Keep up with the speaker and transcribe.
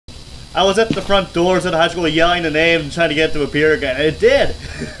I was at the front doors of the high school yelling the name and trying to get it to appear again. And it did!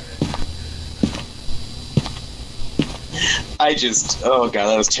 Oh god,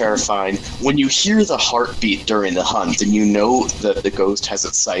 that was terrifying. When you hear the heartbeat during the hunt and you know that the ghost has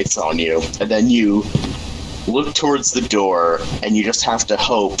its sights on you, and then you look towards the door and you just have to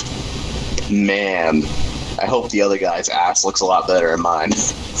hope, man, I hope the other guy's ass looks a lot better than mine.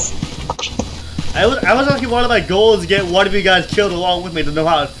 I was actually one of my goals to get one of you guys killed along with me to know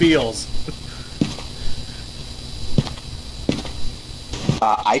how it feels.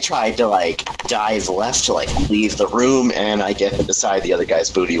 I tried to, like, dive left to, like, leave the room, and I get to decide the other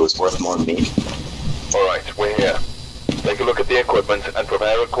guy's booty was worth more than me. Alright, we're here. Take a look at the equipment and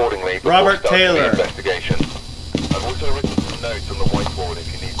prepare accordingly before Robert starting Taylor. the investigation. I've also written some notes on the whiteboard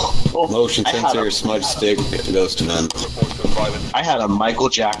if you need them. Motion sensor, smudge stick, goes to none. Reports of violence. I had a Michael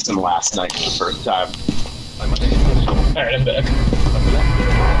Jackson last night for the first time. Alright, I'm back.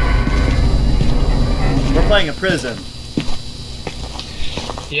 We're playing a prison.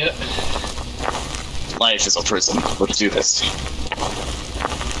 Yep. Life is a prison. Let's do this.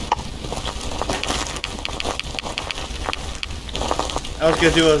 I was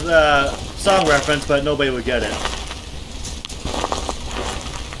gonna do a song reference, but nobody would get it.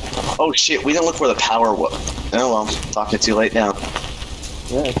 Oh shit, we didn't look where the power was. Oh well, talking too late now.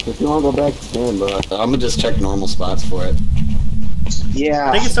 Yeah, if you want to go back, you can, but I'm gonna just check normal spots for it. Yeah,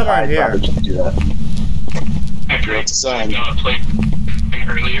 I think it's somewhere in here. probably should do that. After It's a sign. I played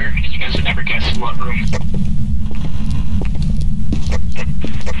earlier, and you guys would never guess what room.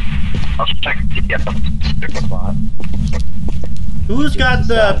 I'll check the spot. Who's got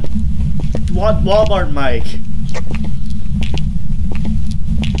the Walmart mic?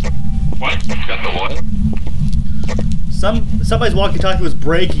 What? Got the what? Somebody's walkie-talkie was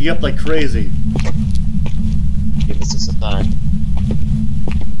breaking up like crazy. Give us a sign.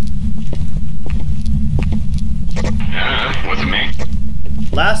 Wasn't me.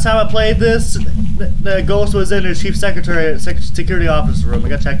 Last time I played this, the ghost was in his chief security office room. I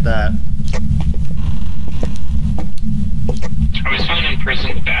gotta check that. I was found in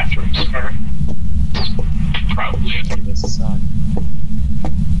prison. The bathrooms are probably it. Give us a sign.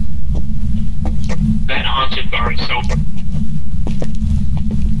 That haunted bar is open.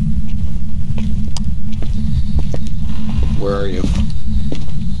 Where are you?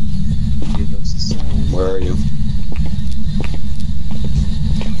 Give us a sign. Where are you?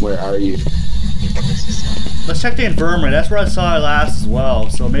 Where are you? Give us a sign. Let's check the infirmary. That's where I saw it last as well.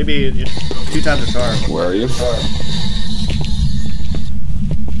 So maybe it's 2 times the charge. Where are you?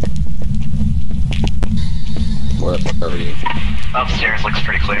 Where are you? Upstairs looks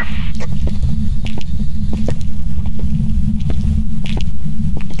pretty clear.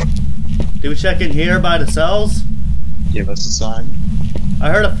 Did we check in here by the cells? Give us a sign. I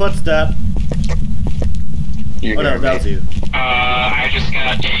heard a footstep. You're Oh no, that was you. I just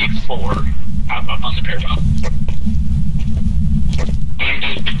got a 4 pop up on the pair top. And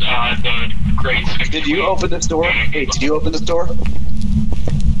the grades. Did you open this door? Hey, did you open this door?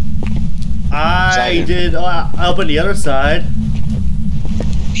 I did. I opened the other side.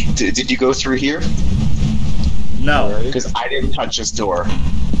 Did you go through here? No. Because I didn't touch this door.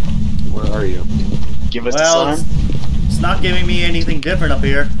 Where are you? Give us Well, a sign. it's not giving me anything different up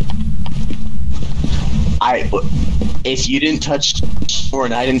here. If you didn't touch the door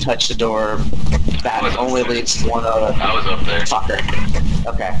and I didn't touch the door, that only leaves one other I was up there. fucker.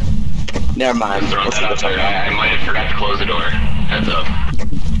 Okay. Never mind. Let's go check it out. I might have forgot to close the door. Heads up.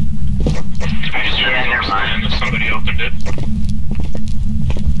 I just never mind if somebody opened it.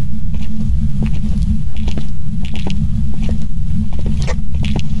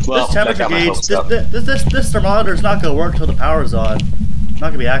 Well, This temperature that got my gauge, hopes up. this thermometer is not going to work until the power's on. Not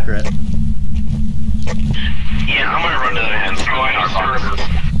going to be accurate. Yeah, I'm gonna run to the end. So I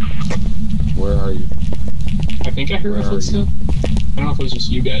know Where are you? I think I heard Where a are footstep. I don't know if it was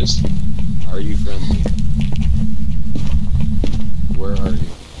just you guys. Are you friendly? Where are you?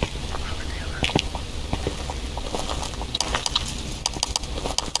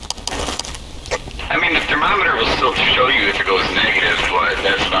 I mean, the thermometer will still show you if it goes negative, but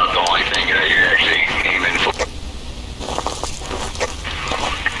that's about the only thing that you're actually aiming for.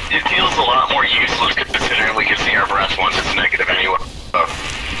 It feels a lot more useless considering we can see our breath once it's negative anyway. Oh.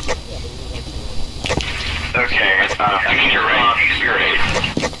 Okay, I mean, you're right. You're right.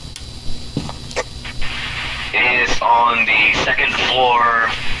 It is on the second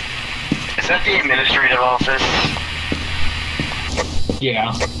floor. Is that the administrative office?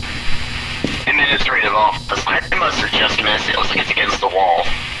 Yeah. Administrative office. I must have just missed it. It looks like it's against the wall.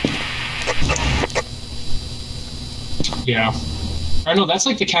 Yeah. I know that's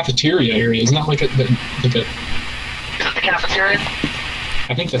like the cafeteria area. Isn't that like a? Is it the cafeteria?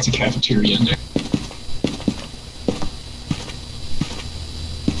 I think that's a cafeteria in there.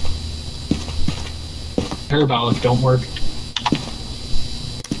 Parabolic don't work.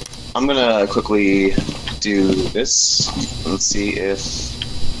 I'm gonna quickly do this. Let's see if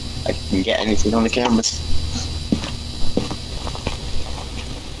I can get anything on the cameras.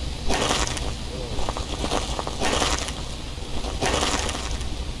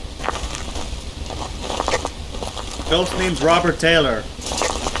 Ghost name's Robert Taylor.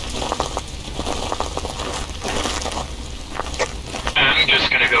 I'm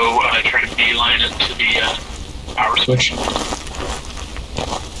just gonna go try to beeline it to the power switch.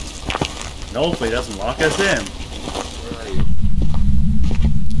 And hopefully it doesn't lock us in. Where are you?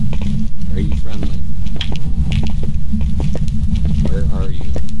 Are you friendly? Where are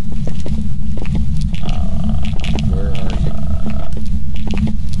you? Where are you?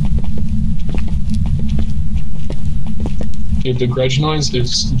 Dude, the grudge noise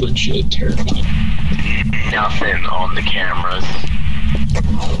is legit terrifying. Nothing on the cameras.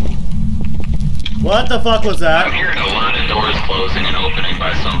 What the fuck was I'm that? hearing a lot of doors closing and opening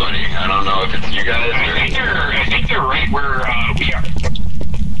by somebody. I don't know if it's you guys or... I think they're right where we are.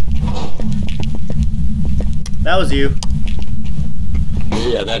 That was you.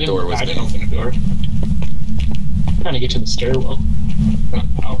 Yeah, that door was I me. didn't open the door. I'm trying to get to the stairwell.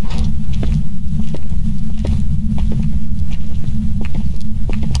 Oh.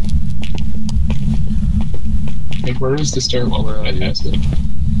 Like, where is the stairwell? Where are I you? passed it.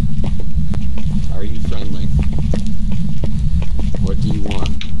 Are you friendly? What do you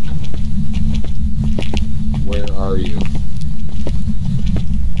want? Where are you?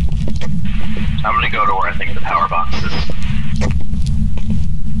 I'm gonna go to where I think the power box is.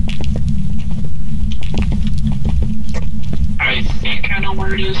 I think I know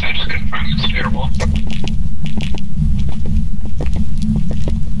where it is. I just couldn't find the stairwell.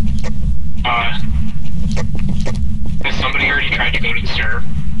 Has somebody already tried to go to the stair?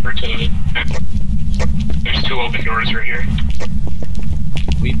 Or to the... There's two open doors right here.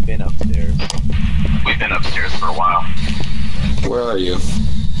 We've been upstairs. We've been upstairs for a while. Where are you?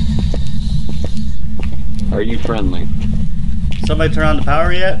 Are you friendly? Somebody turn on the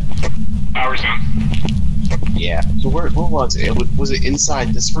power yet? Power's on. Yeah. So where was it? Was it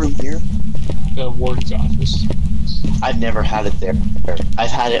inside this room here? The warden's office. I've never had it there.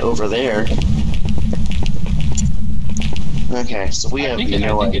 I've had it over there. Okay, so we have I think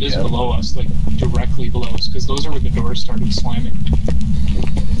no it is idea. below us, like directly below us, because those are where the doors started slamming.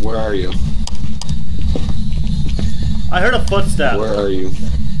 Where are you? I heard a footstep. Where are you?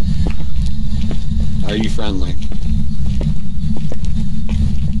 Are you friendly?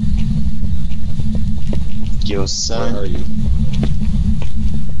 Yo, Where son. are you?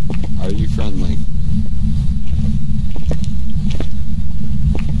 Are you friendly?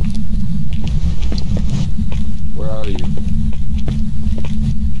 Where are you?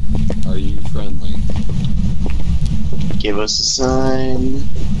 Are you friendly? Give us a sign.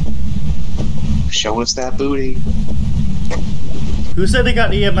 Show us that booty. Who said they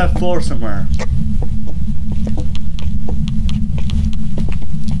got EMF 4 somewhere?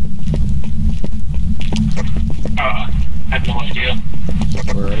 I have no idea.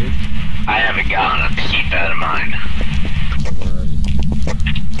 Where are you? I haven't gotten a peep out of mine. Where are you?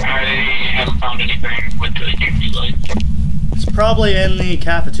 I haven't found anything with the UV light. It's probably in the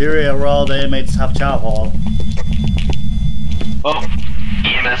cafeteria where all the inmates have chow hall. Oh,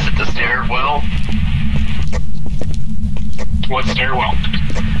 EMS at the stairwell. What stairwell?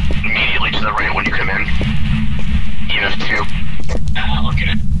 Immediately to the right when you come in. EMF 2.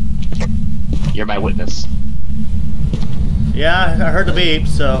 Okay. You're my witness. Yeah, I heard the beep,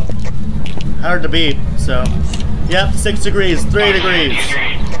 so... I heard the beep, so... Yep, 6 degrees, 3 degrees.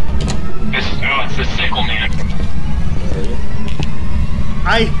 It's the sickle man. Where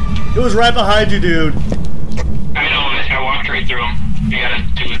are you? It was right behind you, dude. I know, I walked right through him. You gotta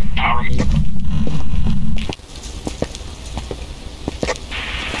do a power move.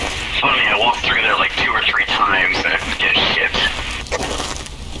 Funny, I walked through there like 2 or 3 times and I didn't get shit.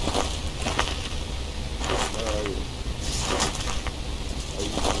 Where are you? Are you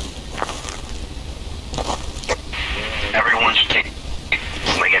friendly? Everyone should take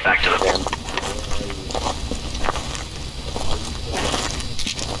when they get back to the van.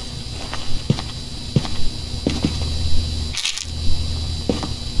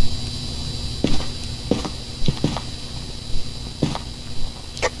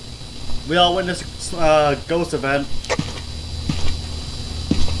 We all witnessed a ghost event.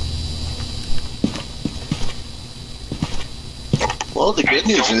 Well, the good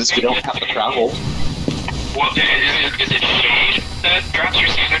news is we don't have to travel. Well, is it shade that drops your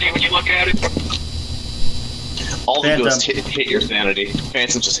sanity when you look at it? All the Phantom. ghosts hit your sanity.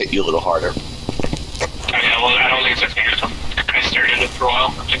 Phantom just hit you a little harder. Oh, yeah, well, I don't think it's a phantom. I stared at it for a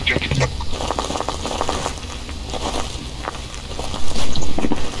while. I'm drinking.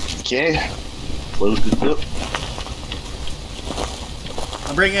 Okay. Load this up.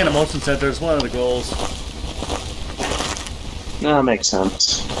 I'm bringing in a motion sensor. It's one of the goals. No, that makes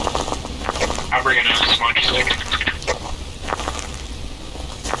sense. I'll bring in a smudge stick.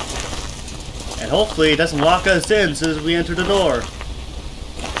 And hopefully it doesn't lock us in as soon as we enter the door.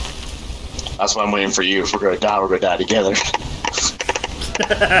 That's why I'm waiting for you. If we're gonna die, we're gonna die together.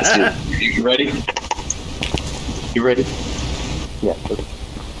 Let's do it. You ready? You ready? Yeah.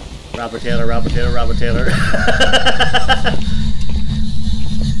 Robert Taylor, Robert Taylor, Robert Taylor.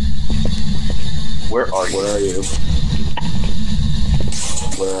 Where are you? Where are you?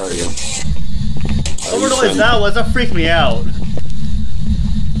 Where are you? I don't know what that was. That freaked me out.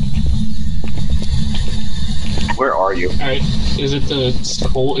 Where are you? Alright, is it this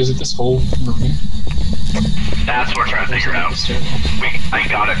whole room? That's what we're trying to figure out. I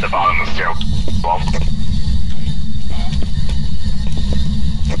got it at the bottom of the stairwell.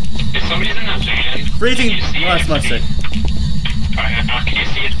 If somebody's in that van, Freezing. can you see No, it? that's my stick. Can you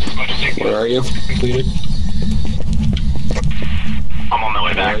see it? Smudge stick. Where are you? Completed. I'm on my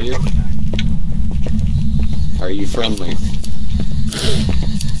way Where back. are you? Are you friendly?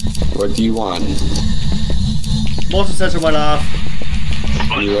 What do you want? Motion sensor went off.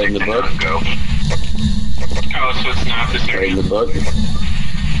 Are you reading the book? Go. Oh, so it's not this Reading area. the book?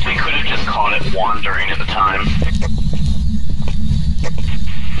 We could have just called it wandering at the time.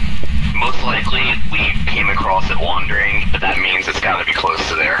 Most likely, we came across it wandering, but that means it's got to be close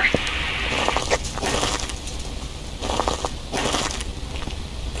to there.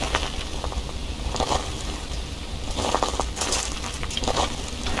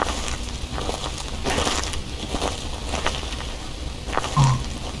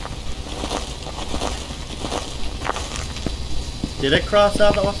 Did it cross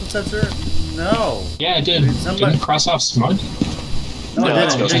out the motion sensor? No. Yeah, it did. Somebody- Didn't it cross off smudge? No, No, it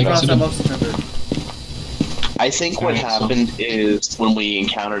that's didn't. It Ghost didn't cross that Ghost. motion sensor. I think what Alright, so- happened is when we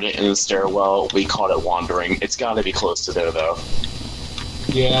encountered it in the stairwell, we called it wandering. It's got to be close to there, though.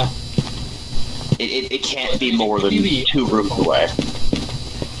 Yeah. It can't be more than Maybe. 2 rooms away.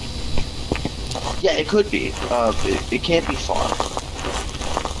 Yeah, it could be. It can't be far.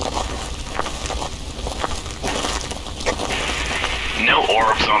 No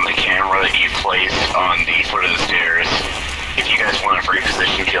orbs on the camera that you placed on the foot of the stairs. If you guys want a free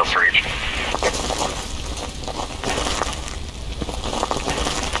position, feel free.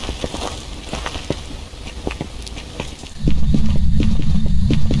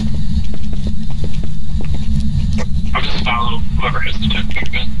 I'll just follow whoever has the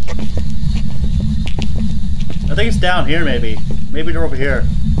temperature gun. I think it's down here, maybe. Maybe they're over here.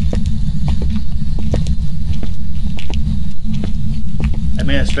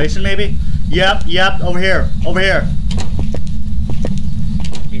 Administration, maybe? Yep, over here. Over here.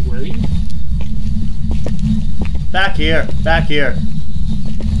 Wait, where are you? Back here. Back here.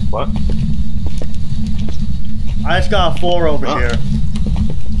 What? I just got a 4 over Oh. here.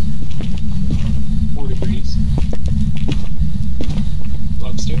 4 degrees.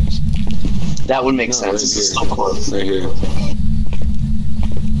 Upstairs. That would make No, sense. right This is here. so close. Right here.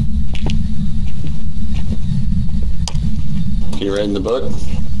 You reading the book?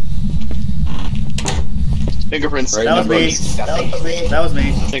 Fingerprints. Right. That was me. That was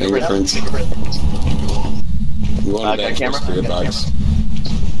me. Fingerprints. Fingerprints. You want Got it back camera? to your box.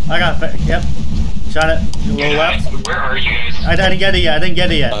 I got it. Yep. Shot it. A little left. Where are you guys? I didn't get it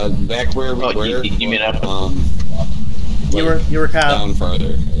yet. Back where we Oh, were. you mean up? You were kind of. down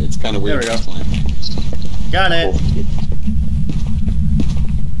farther. It's kind of weird There to we go. explain. Got it.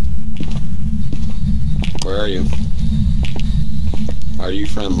 Where are you? Are you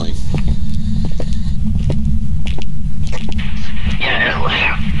friendly? Yeah,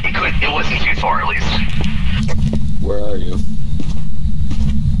 it wasn't too far at least. Where are you?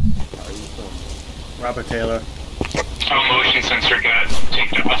 Robert Taylor. Oh, motion sensor got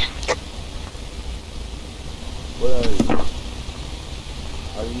taken off. Where are you?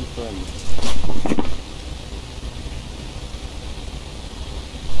 Are you friendly?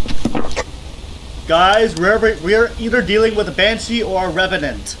 Guys, we're either dealing with a Banshee or a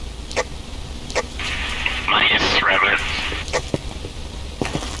Revenant. My guess is Revenant.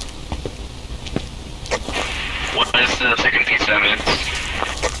 What is the second piece of evidence?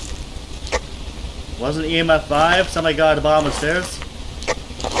 Wasn't EMF 5? Somebody got at the bottom of the stairs?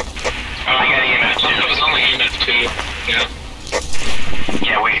 2. Yeah.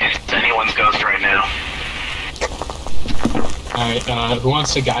 Yeah, it's anyone's ghost right now. Alright, who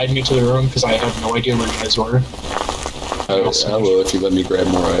wants to guide me to the room? Because I have no idea where you guys were. I will if you let me grab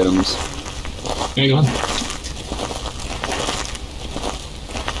more items. Hang on.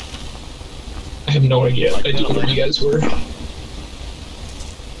 I have no idea where you guys were.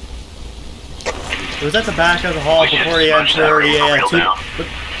 It was at the back of the hall before he entered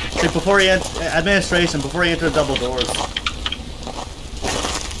before he entered administration, before he entered double doors.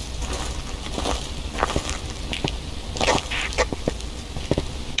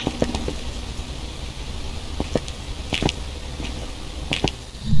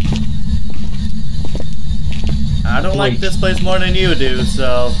 I don't like this place more than you do,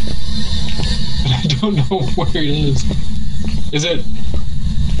 so... I don't know where it is. Is it...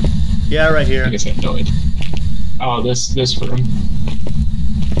 Yeah, right here. I guess I have no idea. Oh, this room.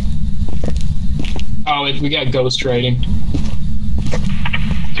 Oh, we got ghost writing.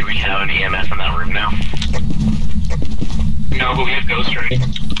 Do we have an EMF in that room now? No, but we have ghost writing.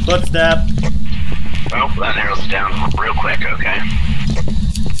 Footstep. Well, that narrows it down real quick, okay?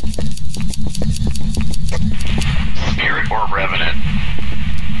 Spirit or Revenant.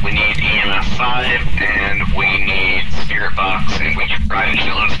 We need EMF 5, and we need Spirit Box, and we tried and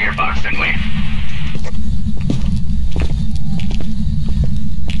chill in Spirit Box, didn't we?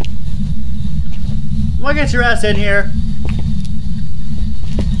 Why get your ass in here?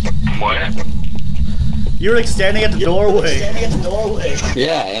 What? You were like standing at the doorway.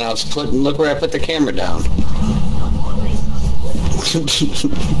 Yeah, and I was look where I put the camera down.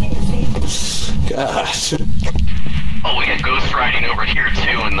 God. Oh, we had ghost riding over here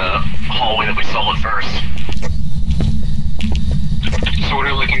too in the hallway that we saw at first. So what are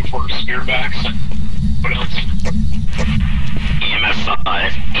you looking for? Spirit box? What else? EMF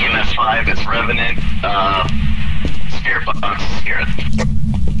 5. EMF 5 is Revenant. Spirit Box is Spirit.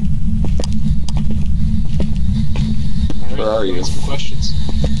 Where are you? Some questions.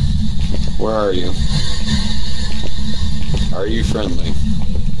 Where are you? Are you friendly?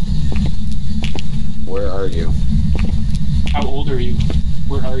 Where are you? How old are you?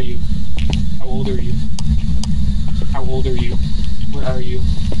 Where are you? How old are you? How old are you? Where are you?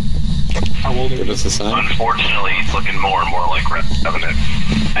 How old are you? Give us a sign. Unfortunately, it's looking more and more like Revenant.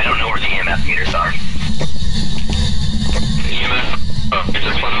 I don't know where the EMF meters are. EMF? Oh, it's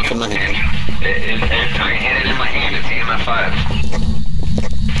just one in my hand. I had it in my hand. It's EMF 5.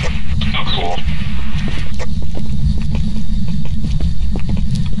 Oh, cool.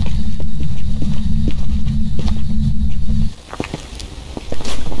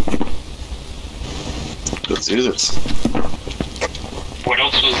 Let's do this. What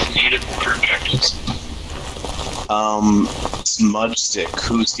else was needed for objectives? Smudge stick.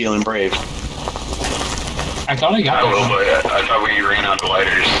 Who's feeling brave? I thought I got I will, one. but I thought we ran out of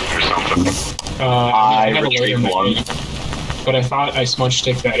lighters or something. I have a lighter in retrieved my one. hand, but I thought I smudge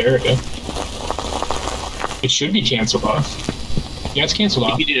stick that area. It should be canceled off. Yeah, it's canceled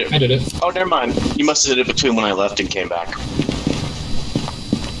off. You did it. I did it. Oh, never mind. You must have did it between when I left and came back.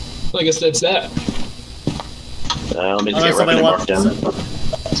 Well, I guess that's that. Let me Unless get somebody, Revenant marked down.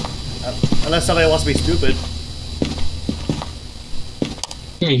 unless somebody wants to be stupid.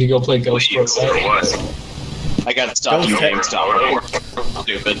 You could go play Ghost Or Road. what? I got stopped Ghost doing tag. stop.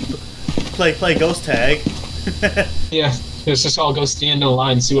 Stupid. Play ghost tag. Yeah, let's just all go stand in a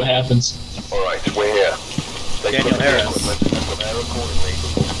line and see what happens. Alright, we're here. Take Daniel a look at the Harris. equipment and prepare accordingly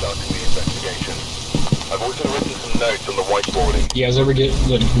before starting the investigation. I've also written some notes on the whiteboarding. You guys ever get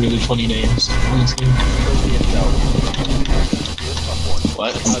like really funny names on this game?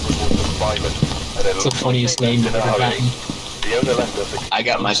 What? It's the funniest name I've ever gotten. The owner left us I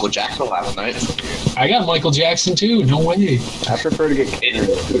got Michael Jackson last night. I got Michael Jackson too, no way. I prefer to get catered.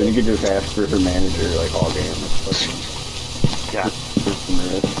 You could just ask for her manager like all game. Yeah.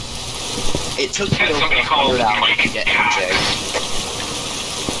 It took me Had over somebody call 100 hours Mike to get Jackson. MJ.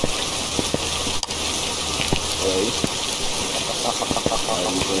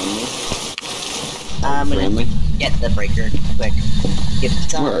 I'm gonna Friendly? get the breaker quick. Give it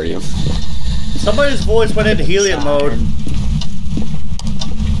time. Where are you? Somebody's voice went into helium mode.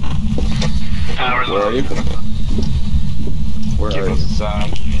 Power's Where are you? Where are you?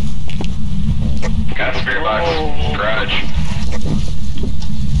 Got Spirit Box. Garage.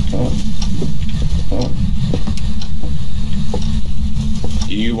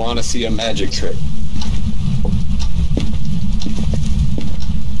 Do you want to see a magic trick?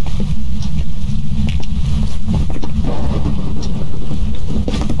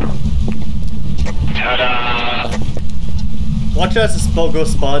 Ta-da! Watch out as the spell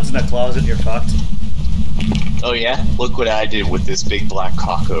goes spuds in a closet, you're fucked. Oh yeah? Look what I did with this big black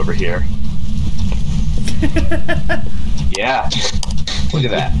cock over here. Yeah. Look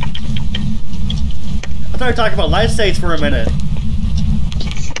at that. I thought we were talking about life states for a minute.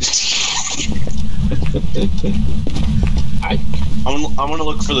 I'm gonna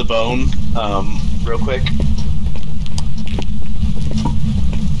look for the bone, real quick.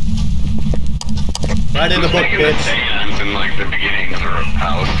 Right in the book, bitch. Stands in like the beginning of the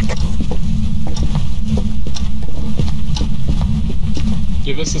house.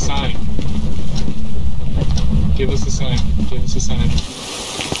 Give us a sign. Give us a sign. Give us a sign.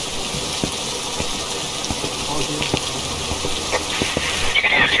 You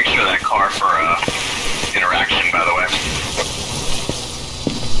can get a picture of that car for interaction, by the way.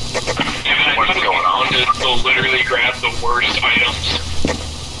 What's going on? They'll literally grab the worst items.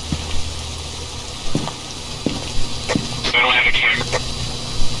 So I don't have a camera.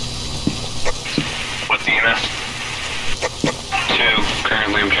 What's the EMF? 2.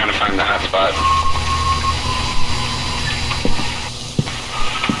 Currently, I'm trying to find the hotspot.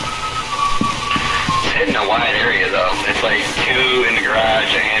 It's hitting a wide area, though. It's like 2 in the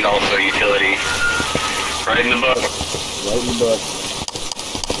garage and also utility. Right in the book. Right in the book.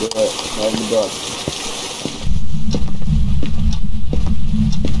 Do it. Right in the book.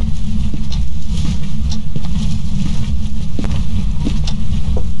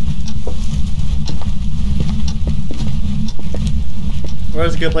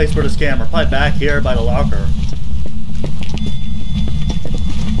 Where's a good place for this camera? Probably back here by the locker.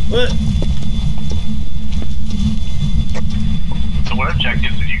 What? So what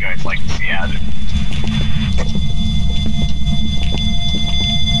objectives would you guys like to see added?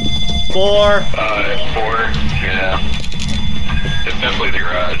 4. 4, yeah. It's definitely the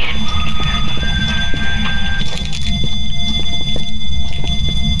garage.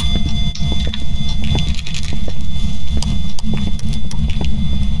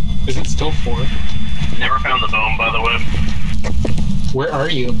 Is it still 4? Never found the bone, by the way. Where are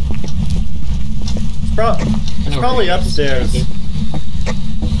you? It's probably upstairs.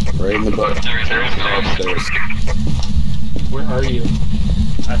 Right in the book. There is no Upstairs. Where are you?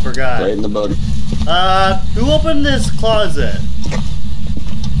 I forgot. Right in the book. Who opened this closet?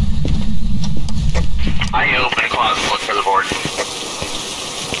 I open a closet, look for the board.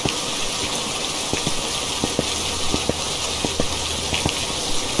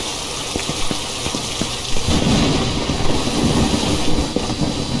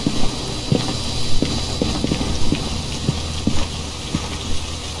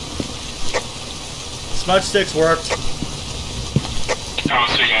 Smudge sticks worked. Oh,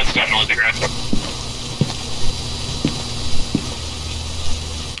 so yeah, it's definitely the grass.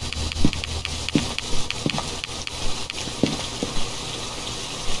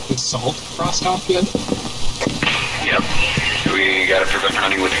 Is salt crossed off yet? Yep. We gotta prevent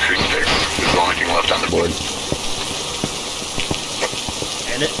hunting with the crucifix. It's the only thing left on the board.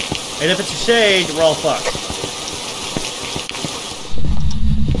 And if it's a shade, we're all fucked.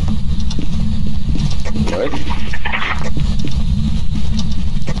 What?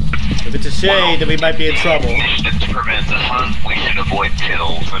 If it's a shade, then we might be in trouble. Initiative to prevent the hunt, we should avoid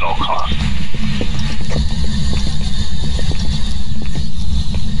kills at all costs.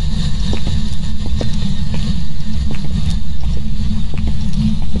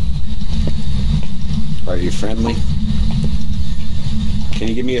 Are you friendly? Can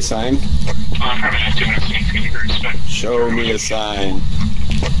you give me a sign? I'm probably not doing anything to respect. Show me a sign.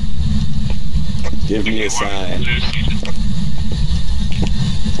 Give me a sign.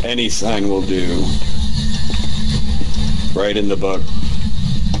 Any sign will do. Right in the book.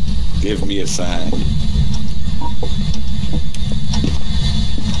 Give me a sign.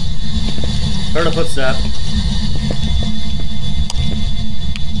 Heard a footstep.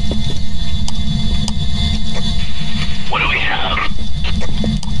 What do we have?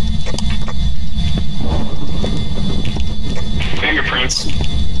 Fingerprints.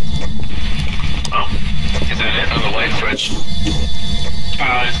 Oh. Is that it on the light switch?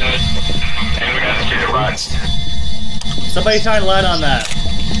 Is that... And we got a street of rocks. Somebody shine light on that.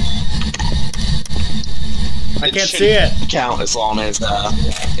 I can't see it. Count as long as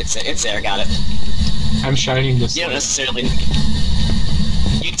it's there. Got it. I'm shining this You don't light. necessarily.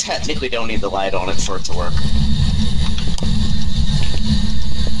 You technically don't need the light on it for it to work.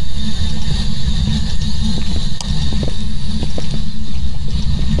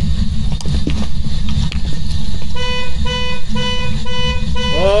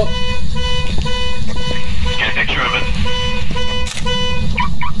 Oh, Get a picture of it.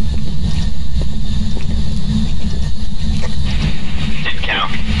 Didn't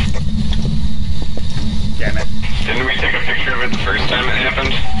count. damn it.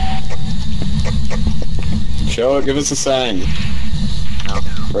 Show it, give us a sign. No.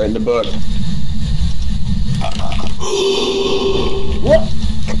 Right in the book. What?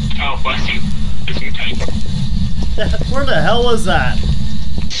 Oh, bless you. Bless you tight. Where the hell was that?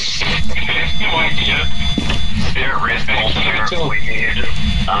 No idea. Spirit wrist bolster. Chill. We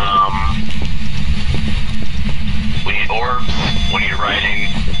need orbs. We need writing.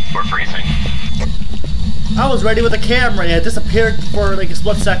 We're freezing. I was ready with a camera and it disappeared for like a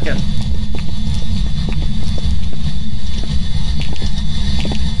split second.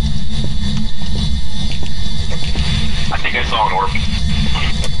 I think I saw an orb.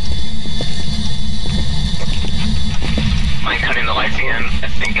 Am I cutting the lights again? I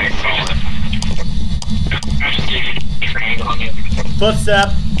think I saw it. I just gave you a different angle on you. Footstep.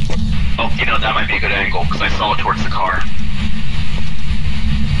 Oh, you know, that might be a good angle, because I saw it towards the car.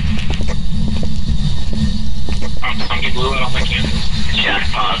 Somebody blew out all my candles.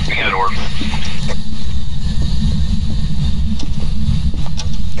 Jackpot, we got orbs.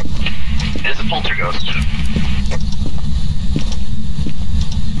 It is a polterghost.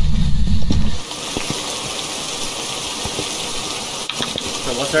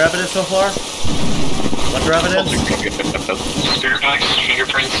 So what's our evidence so far? What's our evidence? Spirit box,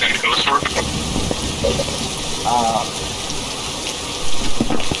 fingerprints, and ghost orb.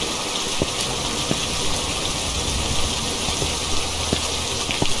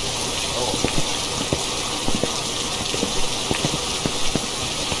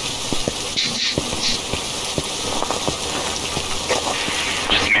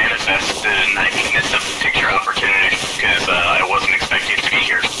 Just manifested and I missed a picture opportunity, because I wasn't expecting to be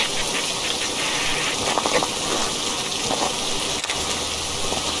here.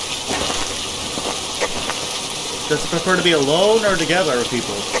 Does it prefer to be alone or together with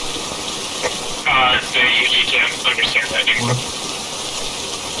people? You can't understand that anymore.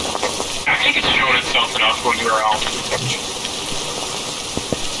 I think it's shown itself enough when you were out.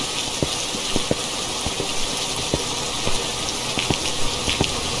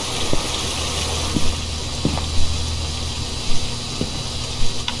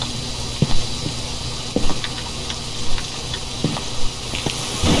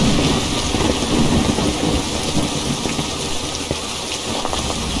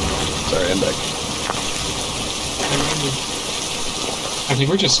 Sorry, I'm back. I think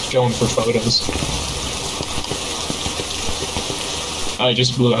we're just going for photos. I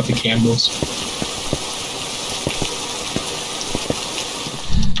just blew out the candles.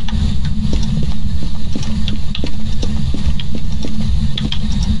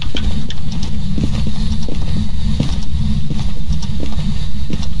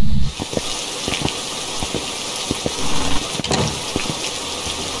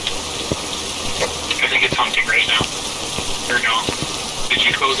 I think it's hunting right now. Or no. Did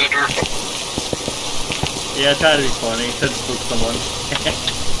you close that door? Yeah, try to be funny. Could spook someone.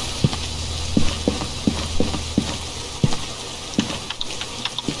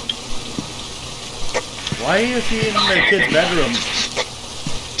 Why is he in the kid's bedroom?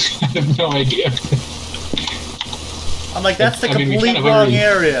 I have no idea. I'm like, that's the I mean, we complete kinda wrong already-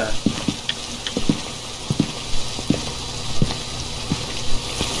 area.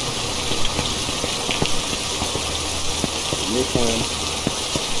 Give me time.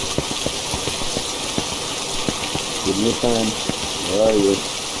 Give me time. Where are you?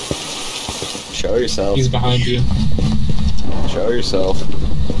 Show yourself. He's behind you. Show yourself.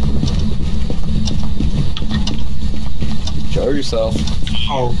 Show yourself.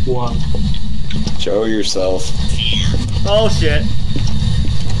 Oh, wow. Show yourself. Oh shit.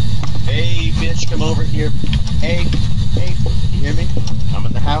 Hey, bitch, come over here. Hey, you hear me? I'm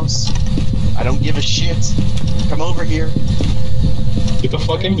in the house. I don't give a shit. Come over here. Get the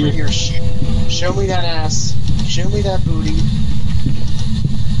fuck in Come over here. here. Show me that ass. Show me that booty.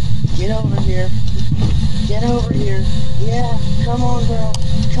 Get over here. Get over here. Yeah, come on, girl.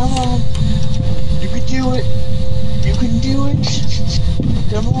 Come on. You can do it. You can do it.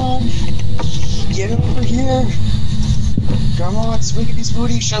 Come on. Get over here. Come on, Swiggity's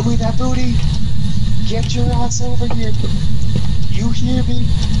booty. Show me that booty. Get your ass over here. You hear me?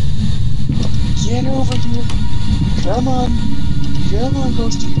 Get over here. Come on. Come on,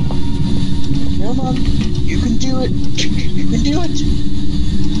 Ghosty. Come on. You can do it. You can do it.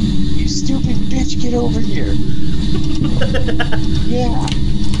 You stupid bitch, get over here. Yeah.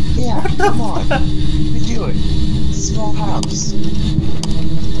 Yeah, come on. You can do it. It's a small house.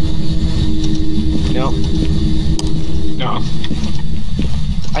 No. No.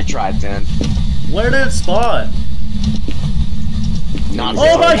 I tried, man. Where did it spawn? Not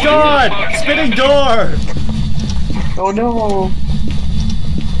Oh my really. god! Spinning door! Oh no.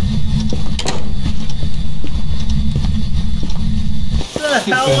 the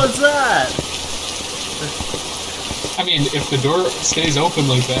hell was that? I mean, if the door stays open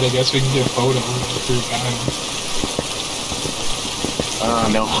like that, I guess we can get a photo through time.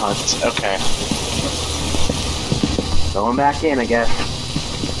 No hunt. Okay. Going back in, I guess.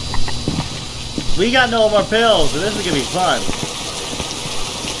 We got no more pills, so this is gonna be fun.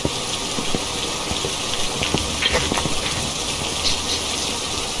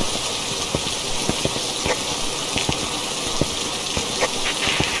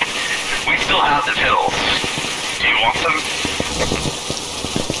 We still have the pills. Do you want them?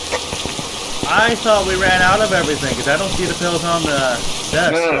 I thought we ran out of everything, because I don't see the pills on the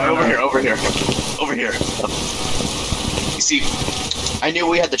desk. No, over here. You see, I knew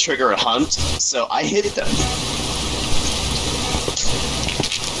we had to trigger a hunt, so I hid them.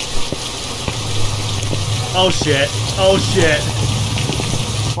 Oh shit. Oh shit.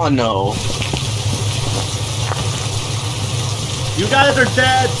 Oh no. You guys are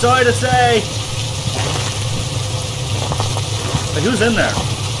dead, sorry to say. Like, who's in there?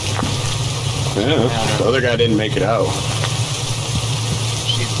 Yeah, the other guy didn't make it out.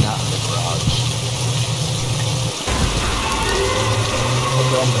 She's not in the garage.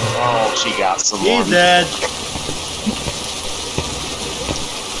 Oh, she got someone. He's dead.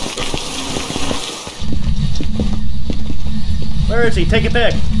 Where is he? Take a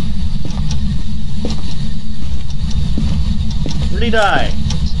pic. Where'd he die?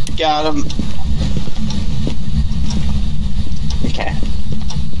 Got him. Okay.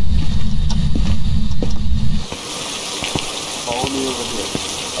 Follow me over here.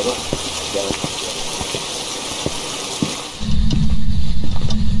 I don't get it.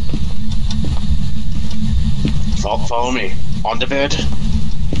 Follow me. On the bed.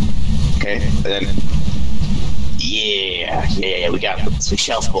 Okay, and then. Yeah, we got some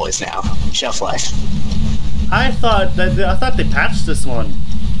shelf boys now. Shelf life. I thought they patched this one.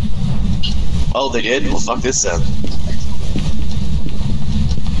 Oh, they did? Well, fuck this then.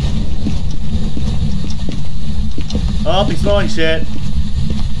 Oh, he's throwing shit.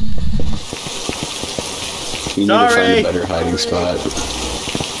 You need to find Sorry. a better hiding spot.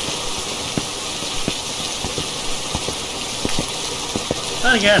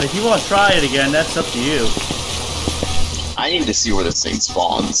 And again, if you want to try it again, that's up to you. I need to see where this thing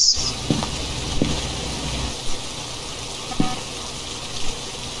spawns.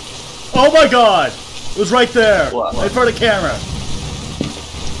 Oh my god! It was right there! What? In front of the camera.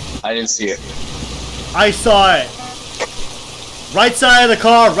 I didn't see it. I saw it. Right side of the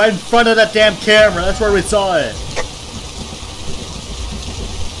car, right in front of that damn camera. That's where we saw it.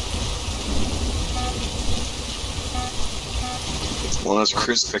 One of those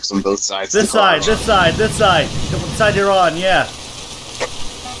crucifix on both sides. This side, this side, this side. The side you're on, yeah.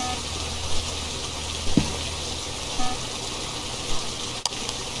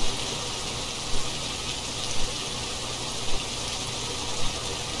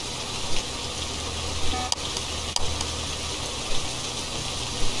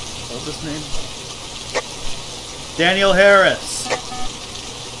 What's his name? Daniel Harris.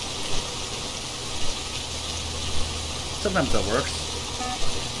 Sometimes that works.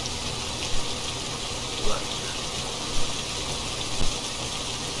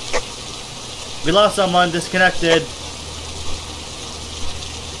 We lost someone, disconnected.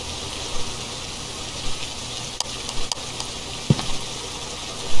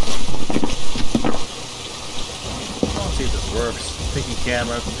 Let's see if this works. Taking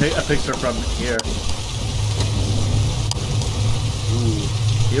camera, a picture from here. Ooh,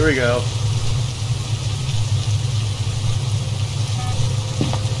 here we go.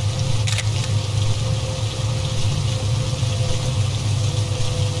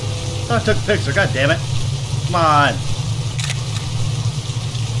 Oh, I took a picture, god damn it. Come on.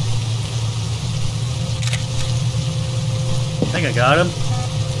 I think I got him.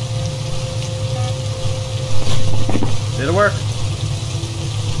 Did it work?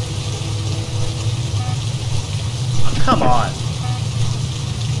 Oh, come on.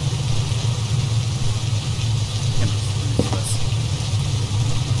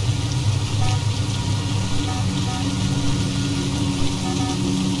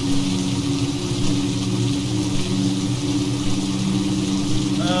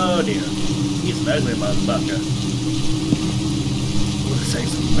 Oh dear. He's an ugly motherfucker. This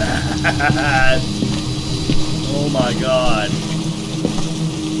thing's bad. Oh my god.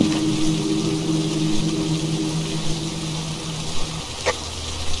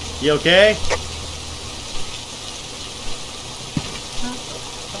 You okay?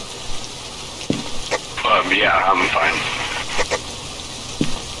 Yeah, I'm fine.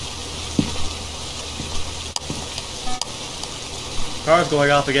 Car's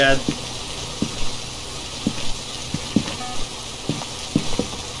going off again.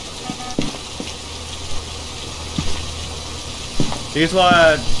 Do you just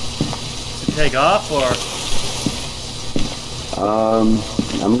want to take off, or?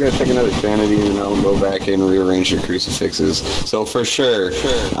 I'm gonna take another sanity and I'll go back and rearrange the crucifixes. So for sure,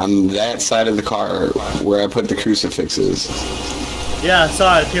 on that side of the car where I put the crucifixes. Yeah, I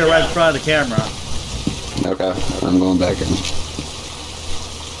saw it appear right in front of the camera. Okay, I'm going back in.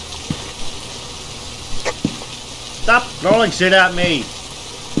 Stop throwing shit at me!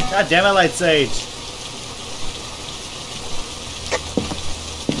 God damn it, Light Sage.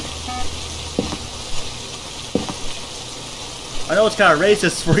 I know it's kind of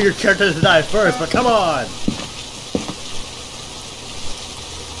racist for your character to die first, but come on!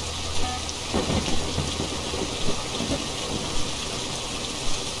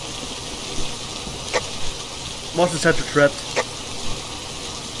 Motion sensor tripped.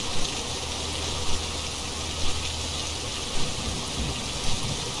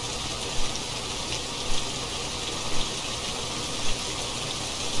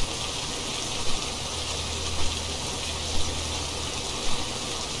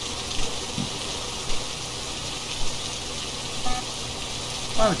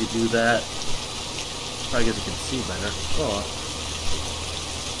 Why would you do that? Probably because you can see better. Oh.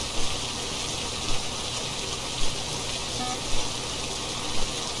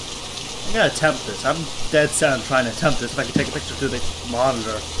 I'm gonna attempt this. I'm dead set on trying to attempt this if I can take a picture through the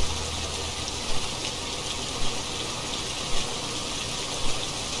monitor.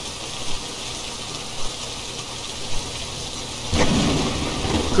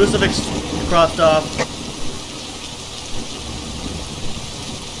 Crucifix crossed off.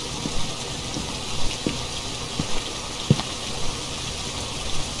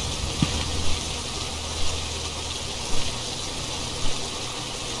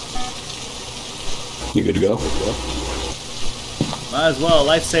 You good to go? Might as well.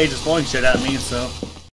 Light Sage is throwing shit at me, so.